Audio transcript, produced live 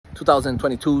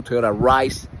2022 Toyota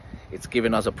Raize. It's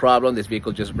giving us a problem. This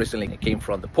vehicle just recently came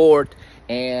from the port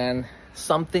and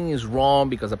something is wrong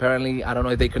because apparently, I don't know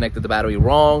if they connected the battery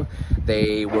wrong.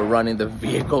 They were running the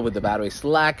vehicle with the battery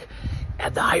slack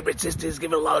and the hybrid system is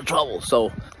giving a lot of trouble.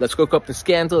 So let's hook up the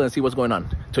Scandal and see what's going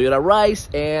on. Toyota Raize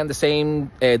and the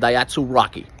same Daihatsu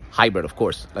Rocky. Hybrid, of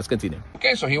course. Let's continue.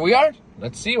 Okay, so here we are.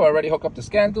 Let's see. We already hooked up the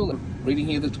Scandal. Reading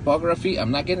here the topography.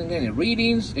 I'm not getting any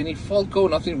readings, any fault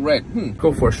code, nothing red.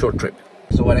 Go for a short trip.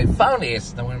 So what I found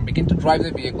is that when I begin to drive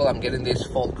the vehicle, I'm getting these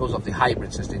fault codes of the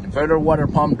hybrid system. Inverter, water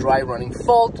pump, dry running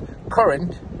fault,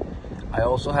 current. I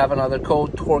also have another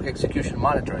code, torque execution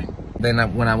monitoring. Then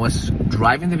when I was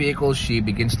driving the vehicle, she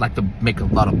begins like to make a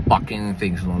lot of bucking and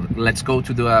things. Let's go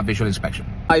to the visual inspection.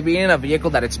 I being a vehicle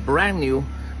that it's brand new,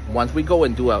 once we go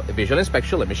and do a visual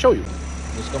inspection, let me show you.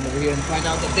 Let's come over here and find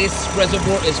out that this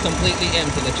reservoir is completely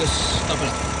empty. Let's just top it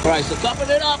up. All right, so topping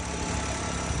it up.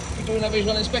 Doing a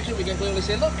visual inspection, we can clearly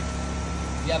say, look,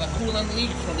 you have a coolant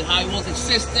leak from the high voltage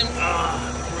system.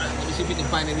 Right. Let me see if we can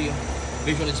find any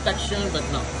visual inspection, but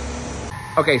no.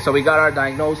 Okay, so we got our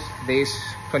diagnose. This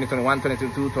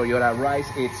 2021-2022 Toyota Raize.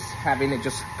 It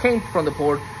just came from the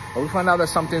port, but we found out that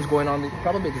something's going on.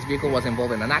 Probably this vehicle was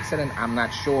involved in an accident. I'm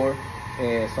not sure.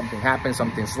 Something happened,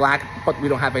 something slack, but we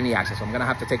don't have any access. So I'm gonna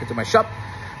have to take it to my shop,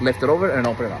 lift it over, and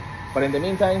open it up. But in the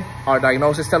meantime, our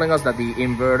diagnosis is telling us that the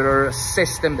inverter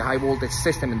system, the high voltage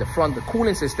system in the front, the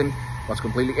cooling system was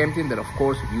completely empty, and that of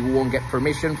course you won't get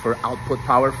permission for output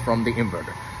power from the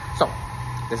inverter. So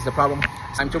this is the problem.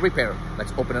 It's time to repair.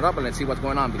 Let's open it up and let's see what's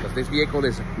going on, because this vehicle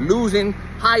is losing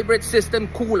hybrid system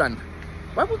coolant.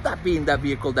 Why would that be in that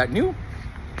vehicle that new?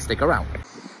 Stick around.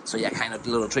 So yeah, kind of a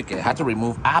little tricky. I had to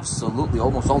remove absolutely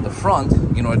almost all the front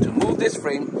in order to move this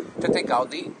frame to take out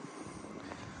the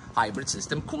hybrid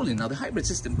system cooling. Now the hybrid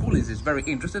system cooling is very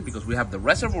interesting because we have the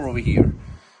reservoir over here,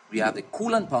 we have the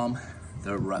coolant pump,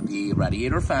 the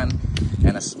radiator fan,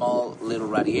 and a small little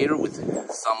radiator with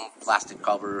some plastic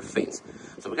cover fins.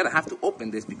 So we're gonna have to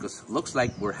open this because it looks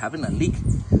like we're having a leak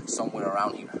somewhere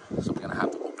around here. So we're gonna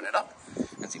have to open it up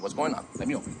and see what's going on. Let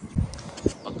me open it.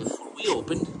 But before we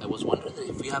open, I was wondering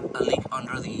if we have a leak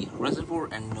under the reservoir,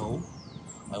 and no.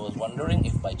 I was wondering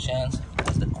if by chance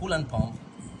it's the coolant pump.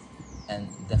 And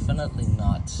definitely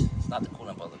not. It's not the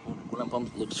coolant pump. The coolant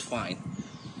pump looks fine.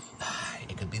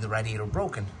 It could be the radiator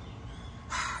broken.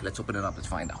 Let's open it up. Let's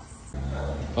find out.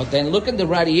 But then look at the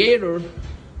radiator.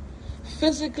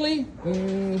 Physically,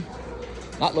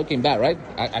 not looking bad, right?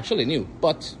 Actually new.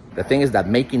 But the thing is that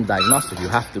making diagnostic, you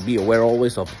have to be aware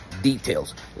always of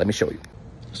details. Let me show you.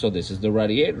 So this is the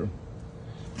radiator.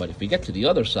 But if we get to the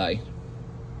other side,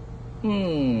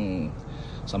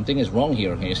 something is wrong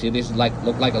here. You see this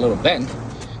look like a little bend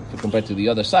if you compare to the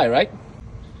other side, right?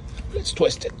 Let's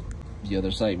twist it. The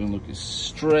other side even look is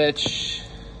straight,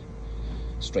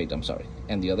 I'm sorry.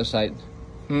 And the other side,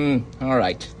 all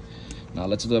right. Now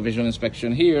let's do a visual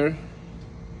inspection here.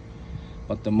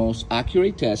 But the most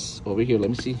accurate test over here, let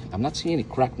me see. I'm not seeing any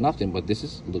crack, nothing, but this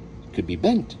is, look, could be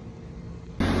bent.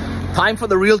 Time for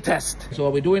the real test. So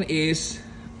what we're doing is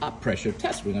a pressure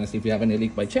test. We're gonna see if we have any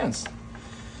leak by chance.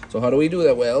 So how do we do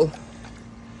that? Well,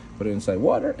 put it inside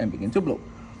water and begin to blow.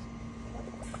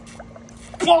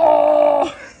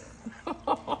 Oh!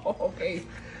 Okay,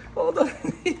 hold on.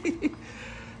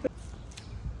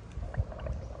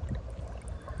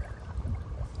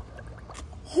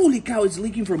 Holy cow, it's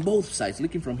leaking from both sides.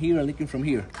 Leaking from here and leaking from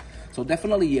here. So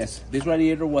definitely, yes, this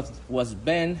radiator was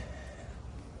bent.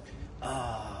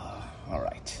 All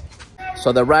right.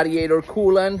 So the radiator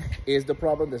coolant is the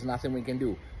problem. There's nothing we can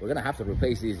do. We're gonna have to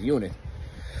replace this unit.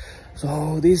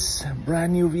 So these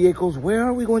brand new vehicles, where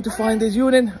are we going to find this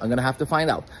unit? I'm gonna have to find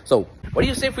out. So what do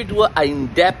you say if we do an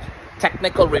in-depth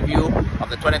technical review of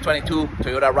the 2022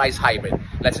 Toyota Raize hybrid?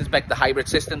 Let's inspect the hybrid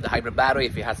system, the hybrid battery,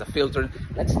 if it has a filter.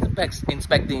 Let's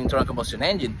inspect the internal combustion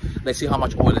engine. Let's see how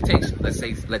much oil it takes.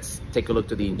 Let's take a look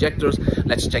to the injectors.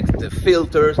 Let's check the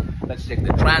filters. Let's check the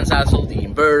transaxle, the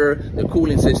inverter, the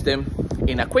cooling system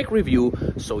in a quick review,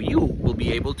 so you will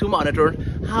be able to monitor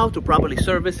how to properly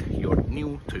service your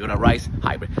new Toyota Raize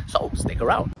hybrid. So stick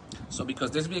around. So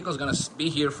because this vehicle is going to be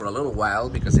here for a little while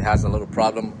because it has a little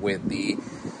problem with the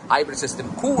hybrid system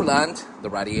coolant, the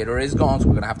radiator is gone, so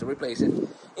we're going to have to replace it.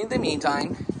 In the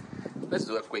meantime, let's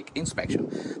do a quick inspection.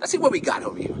 Let's see what we got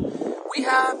over here. We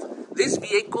have, this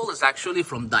vehicle is actually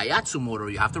from Daihatsu motor.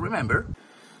 You have to remember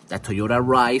that Toyota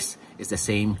Raize is the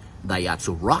same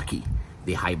Daihatsu Rocky,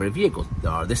 the hybrid vehicles. They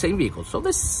are the same vehicles. So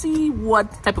let's see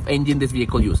what type of engine this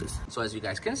vehicle uses. So as you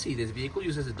guys can see, this vehicle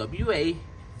uses a WA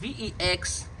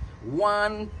VEX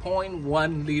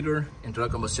 1.1 liter internal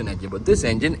combustion engine. But this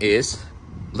engine is,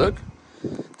 look,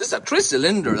 This is a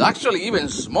 3-cylinder, actually even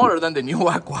smaller than the new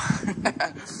Aqua.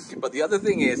 But the other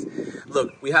thing is,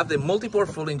 look, we have the multi-port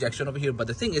full injection over here, but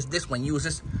the thing is this one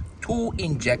uses 2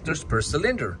 injectors per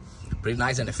cylinder. Pretty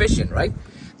nice and efficient, right?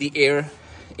 The air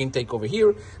intake over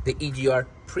here, the EGR,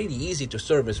 pretty easy to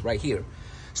service right here.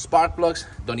 Spark plugs,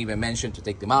 don't even mention to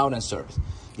take them out and service.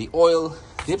 The oil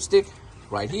dipstick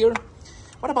right here.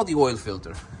 What about the oil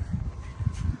filter?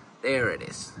 There it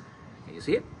is. Can you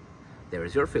see it? There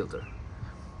is your filter.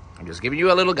 I'm just giving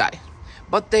you a little guide.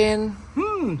 But then,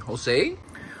 Jose,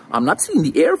 I'm not seeing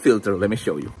the air filter. Let me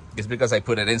show you. It's because I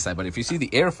put it inside, but if you see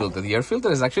the air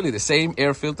filter is actually the same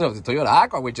air filter of the Toyota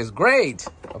Aqua, which is great,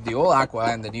 of the old Aqua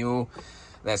and the new,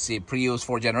 let's see, Prius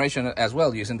 4th generation as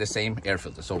well, using the same air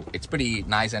filter. So it's pretty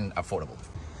nice and affordable.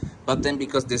 But then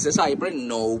because this is hybrid,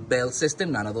 no belt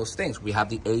system, none of those things. We have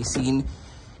the AC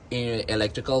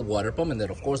electrical water pump, and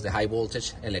then of course the high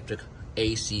voltage electric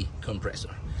AC compressor.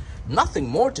 Nothing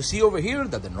more to see over here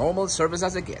than the normal service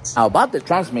as it gets. Now about the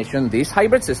transmission, this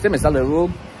hybrid system is a little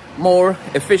more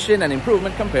efficient and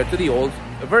improvement compared to the old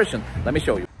version. Let me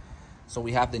show you. So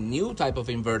we have the new type of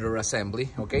inverter assembly,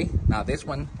 okay? Now this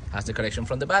one has the connection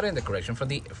from the battery and the connection for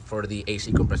the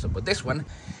AC compressor. But this one,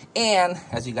 and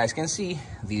as you guys can see,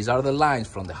 these are the lines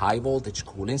from the high voltage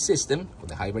cooling system, or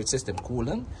the hybrid system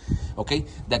coolant, okay?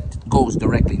 That goes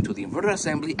directly into the inverter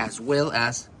assembly, as well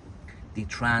as the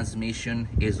transmission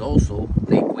is also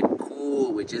liquid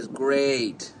cool, which is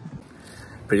great.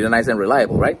 Pretty nice and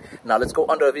reliable, right? Now let's go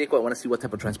under the vehicle. I want to see what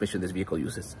type of transmission this vehicle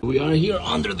uses. We are here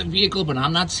under the vehicle, but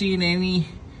I'm not seeing any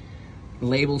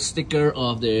label sticker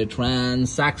of the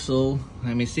transaxle.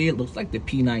 Let me see. It looks like the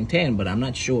P910, but I'm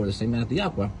not sure. The same as the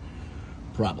Aqua,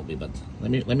 probably. But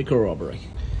let me corroborate.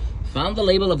 Found the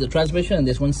label of the transmission, and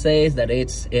this one says that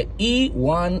it's a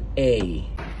E1A.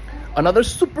 Another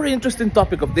super interesting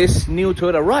topic of this new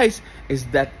Toyota Raize is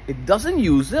that it doesn't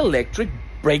use the electric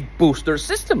brake booster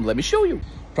system. Let me show you.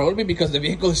 Probably because the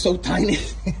vehicle is so tiny.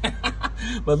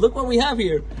 But look what we have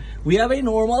here. We have a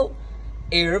normal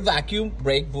air vacuum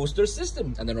brake booster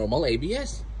system and the normal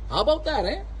ABS. How about that,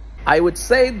 eh? I would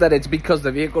say that it's because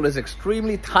the vehicle is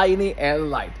extremely tiny and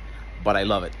light, but I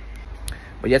love it.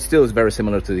 But yet still is very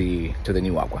similar to the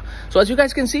new Aqua. So as you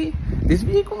guys can see, this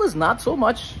vehicle is not so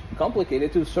much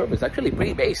complicated to service, actually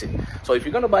pretty basic. So if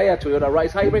you're gonna buy a Toyota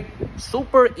Raize hybrid,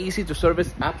 super easy to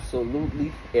service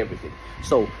absolutely everything.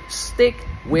 So stick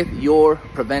with your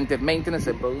preventive maintenance,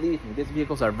 and believe me, these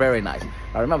vehicles are very nice.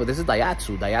 Now remember, this is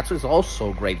Daihatsu. Daihatsu is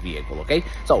also a great vehicle, okay?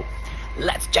 So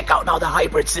let's check out now the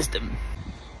hybrid system.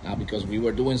 Now, because we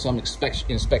were doing some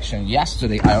inspection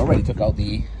yesterday, I already took out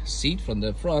the seat from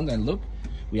the front, and look,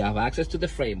 we have access to the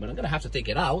frame, but I'm gonna have to take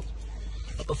it out.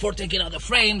 But before taking out the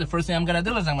frame, the first thing I'm gonna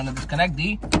do is I'm gonna disconnect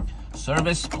the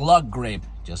service plug grip,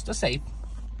 just to save.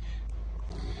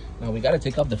 Now we gotta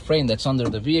take out the frame that's under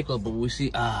the vehicle, but we see,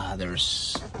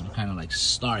 there's kind of like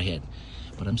star head.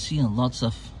 But I'm seeing lots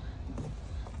of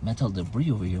metal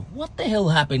debris over here. What the hell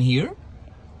happened here?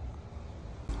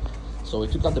 So we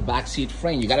took out the back seat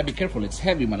frame. You gotta be careful, it's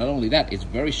heavy, but not only that, it's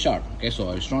very sharp. Okay, so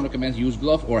I strongly recommend use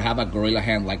glove or have a gorilla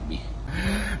hand like me.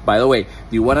 By the way, do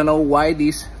you want to know why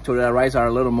these Toyota Raize are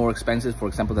a little more expensive, for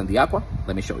example, than the Aqua?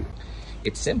 Let me show you.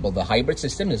 It's simple. The hybrid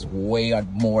system is way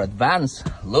more advanced.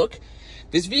 Look,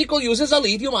 this vehicle uses a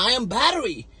lithium-ion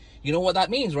battery. You know what that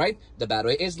means, right? The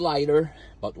battery is lighter,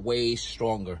 but way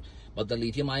stronger. But the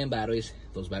lithium-ion batteries,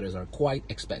 those batteries are quite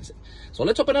expensive. So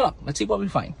let's open it up. Let's see what we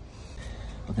find.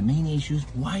 But the main issue is,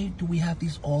 why do we have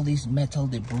all these metal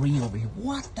debris over here?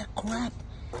 What the crap?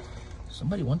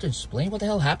 Somebody want to explain what the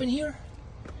hell happened here?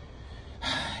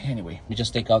 Anyway, we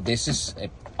just take out, this is,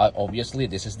 obviously,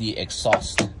 this is the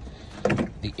exhaust,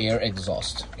 the air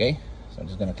exhaust, okay? So I'm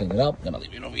just gonna clean it up, gonna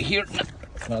leave it over here,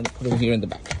 gonna put it here in the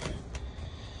back.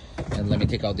 And let me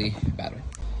take out the battery.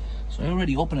 So I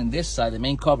already opened this side, the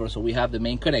main cover, so we have the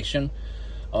main connection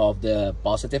of the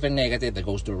positive and negative that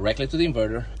goes directly to the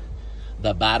inverter.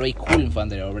 The battery cooling fan,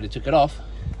 that I already took it off,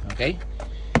 okay?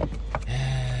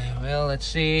 Well, let's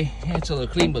see. It's a little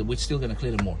clean, but we're still gonna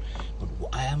clean it more. But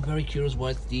I am very curious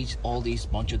what all these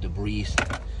bunch of debris,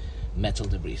 metal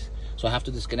debris. So I have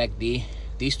to disconnect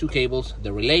these two cables,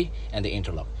 the relay and the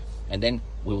interlock, and then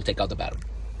we will take out the battery.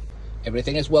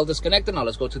 Everything is well disconnected. Now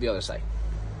let's go to the other side.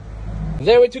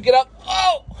 There, we took it out.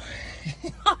 Oh!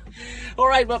 All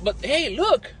right, but hey,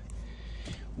 look.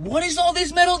 What is all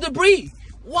this metal debris?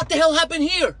 What the hell happened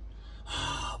here?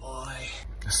 Oh boy.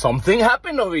 Something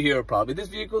happened over here. Probably this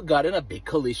vehicle got in a big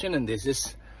collision, and this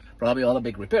is probably all a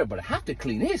big repair. But I have to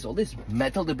clean this. All this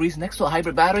metal debris next to a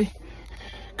hybrid battery.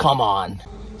 Come on.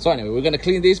 So anyway, we're gonna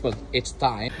clean this, but it's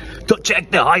time to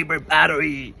check the hybrid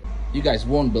battery. You guys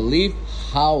won't believe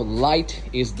how light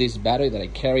is this battery that I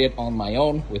carry it on my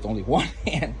own with only one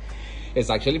hand. It's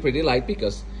actually pretty light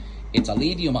because it's a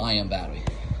lithium ion battery.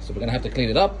 So we're gonna have to clean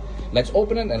it up. Let's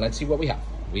open it and let's see what we have.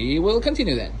 We will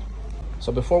continue then.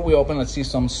 So before we open, let's see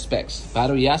some specs.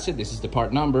 Battery acid, this is the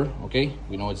part number, okay?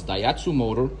 We know it's Daihatsu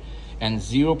motor and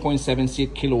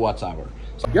 0.76 kilowatts hour.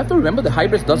 So you have to remember the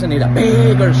hybrid doesn't need a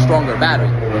bigger, stronger battery.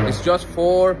 It's just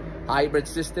for hybrid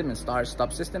system and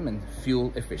start-stop system and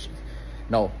fuel efficient.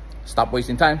 No, stop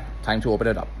wasting time to open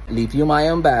it up. Lithium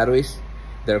ion batteries,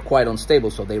 they're quite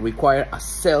unstable, so they require a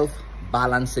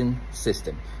self-balancing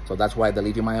system. So that's why the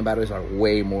lithium ion batteries are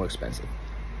way more expensive,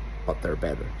 but they're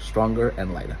better, stronger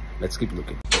and lighter. Let's keep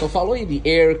looking. So following the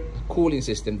air cooling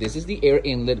system, this is the air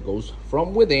inlet, goes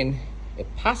from within,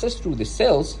 it passes through the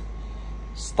cells,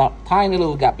 tiny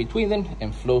little gap between them,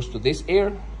 and flows to this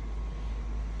air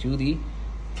to the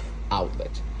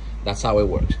outlet. That's how it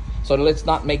works. So let's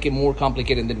not make it more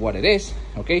complicated than what it is,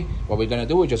 okay? What we're gonna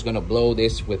do, we're just gonna blow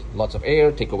this with lots of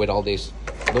air, take away all this,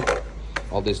 look,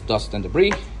 all this dust and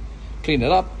debris, clean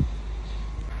it up,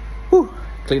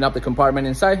 clean up the compartment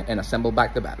inside, and assemble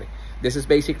back the battery. This is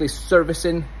basically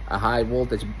servicing a high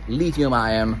voltage lithium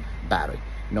ion battery.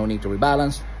 No need to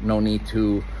rebalance, no need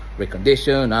to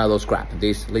recondition, none of those crap.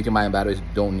 These lithium ion batteries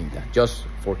don't need that, just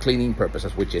for cleaning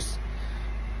purposes, which is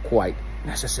quite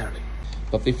necessary.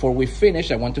 But before we finish,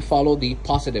 I want to follow the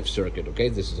positive circuit, okay?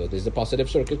 This is the positive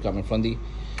circuit coming from the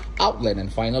outlet,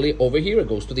 and finally over here it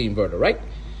goes to the inverter, right?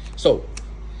 So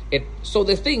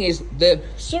the thing is, the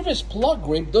service plug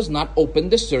grip does not open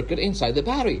the circuit inside the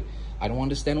battery. I don't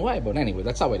understand why, but anyway,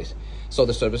 that's how it is. So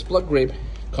the service plug grip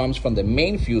comes from the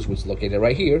main fuse, which is located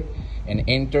right here, and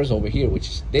enters over here, which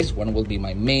is this one will be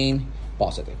my main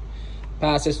positive.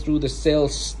 Passes through the cell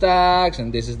stacks,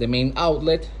 and this is the main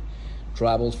outlet.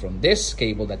 Travels from this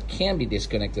cable that can be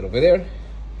disconnected over there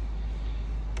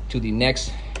to the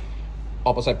next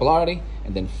opposite polarity,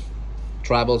 and then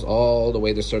travels all the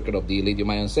way the circuit of the lithium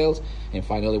ion cells, and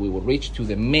finally we will reach to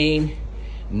the main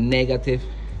negative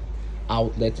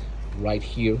outlet right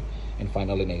here, and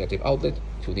finally negative outlet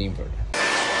to the inverter.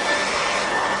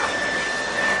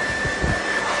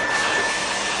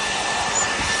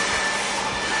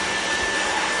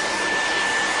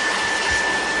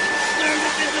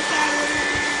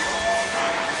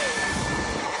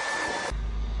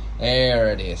 There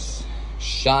it is,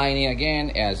 shiny again,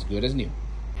 as good as new.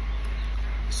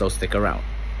 So stick around.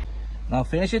 Now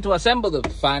finishing to assemble. The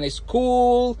fan is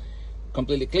cool,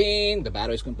 completely clean, the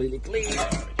battery is completely clean.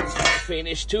 Just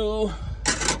finish to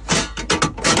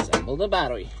assemble the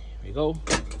battery. Here we go,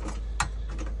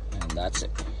 and that's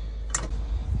it.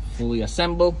 Fully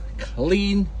assembled,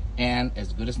 clean, and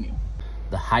as good as new.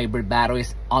 The hybrid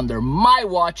batteries under my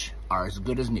watch are as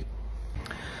good as new.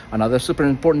 Another super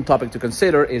important topic to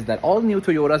consider is that all new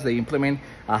Toyotas, they implement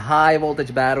a high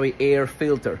voltage battery air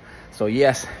filter. So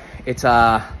yes, it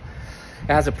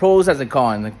has a pros as a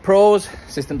con. The pros,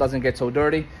 system doesn't get so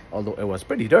dirty, although it was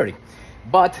pretty dirty,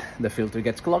 but the filter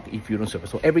gets clogged if you don't service.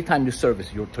 So every time you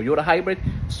service your Toyota hybrid,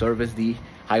 service the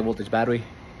high voltage battery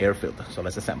air filter. So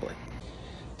let's assemble it.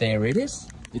 There it is.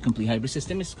 The complete hybrid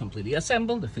system is completely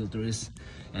assembled. The filter is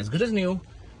as good as new.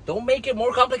 Don't make it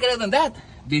more complicated than that.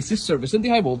 This is servicing the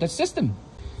high voltage system.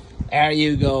 There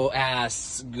you go,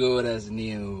 as good as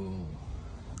new.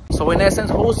 So in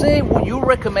essence, Jose, would you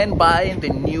recommend buying the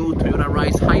new Toyota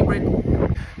Raize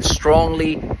hybrid?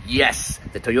 Strongly, yes.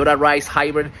 The Toyota Raize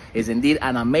hybrid is indeed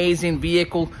an amazing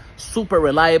vehicle, super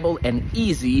reliable and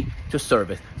easy to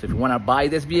service. So if you want to buy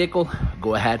this vehicle,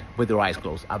 go ahead with the eyes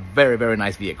closed. A very, very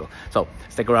nice vehicle. So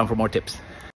stick around for more tips.